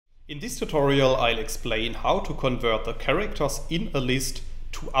In this tutorial, I'll explain how to convert the characters in a list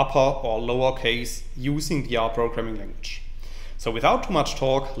to upper or lowercase using the R programming language. So without too much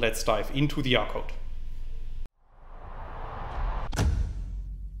talk, let's dive into the R code.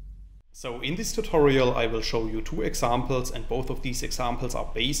 So in this tutorial, I will show you two examples, and both of these examples are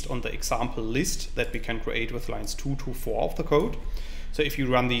based on the example list that we can create with lines 2 to 4 of the code. So if you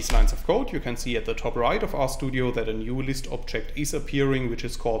run these lines of code, you can see at the top right of RStudio that a new list object is appearing, which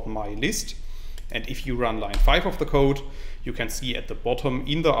is called myList. And if you run line 5 of the code, you can see at the bottom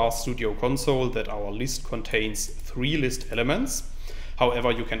in the RStudio console that our list contains 3 list elements. However,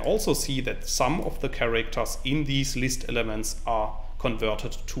 you can also see that some of the characters in these list elements are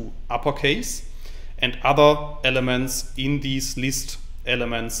converted to uppercase, and other elements in these list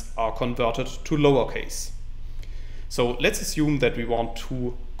elements are converted to lowercase. So let's assume that we want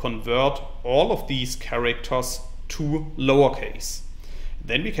to convert all of these characters to lowercase.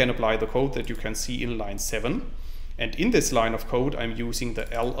 Then we can apply the code that you can see in line 7. And in this line of code, I'm using the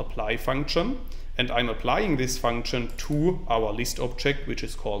lapply function, and I'm applying this function to our list object, which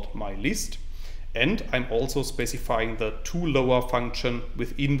is called myList. And I'm also specifying the toLower function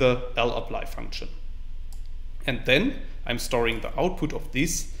within the lapply function. And then I'm storing the output of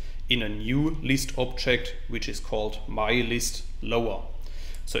this in a new list object, which is called myListLower.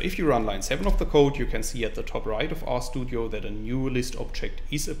 So if you run line 7 of the code, you can see at the top right of RStudio that a new list object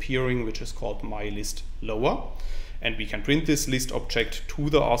is appearing, which is called myListLower. And we can print this list object to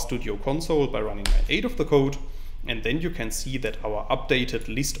the RStudio console by running line 8 of the code. And then you can see that our updated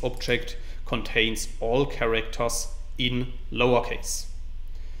list object contains all characters in lowercase.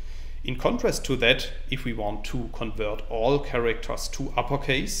 In contrast to that, if we want to convert all characters to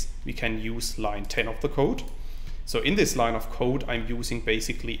uppercase, we can use line 10 of the code. So in this line of code, I'm using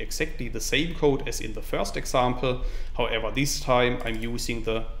basically exactly the same code as in the first example. However, this time I'm using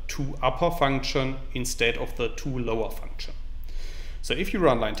the toUpper function instead of the toLower function. So if you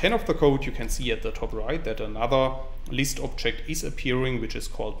run line 10 of the code, you can see at the top right that another list object is appearing, which is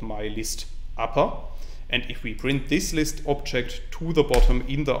called myListUpper. And if we print this list object to the bottom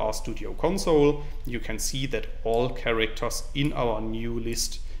in the RStudio console, you can see that all characters in our new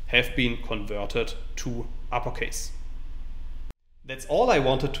list have been converted to uppercase. That's all I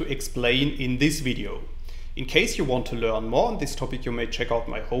wanted to explain in this video. In case you want to learn more on this topic, you may check out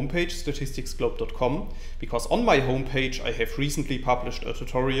my homepage, statisticsglobe.com, because on my homepage I have recently published a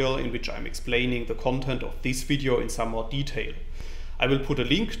tutorial in which I'm explaining the content of this video in some more detail. I will put a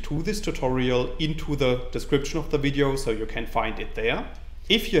link to this tutorial into the description of the video, so you can find it there.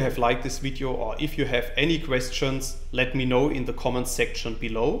 If you have liked this video, or if you have any questions, let me know in the comments section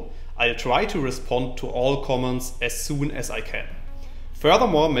below. I'll try to respond to all comments as soon as I can.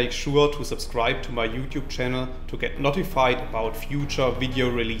 Furthermore, make sure to subscribe to my YouTube channel to get notified about future video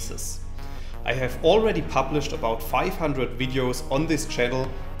releases. I have already published about 500 videos on this channel,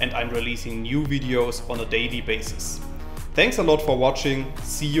 and I'm releasing new videos on a daily basis. Thanks a lot for watching.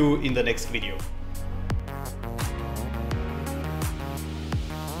 See you in the next video.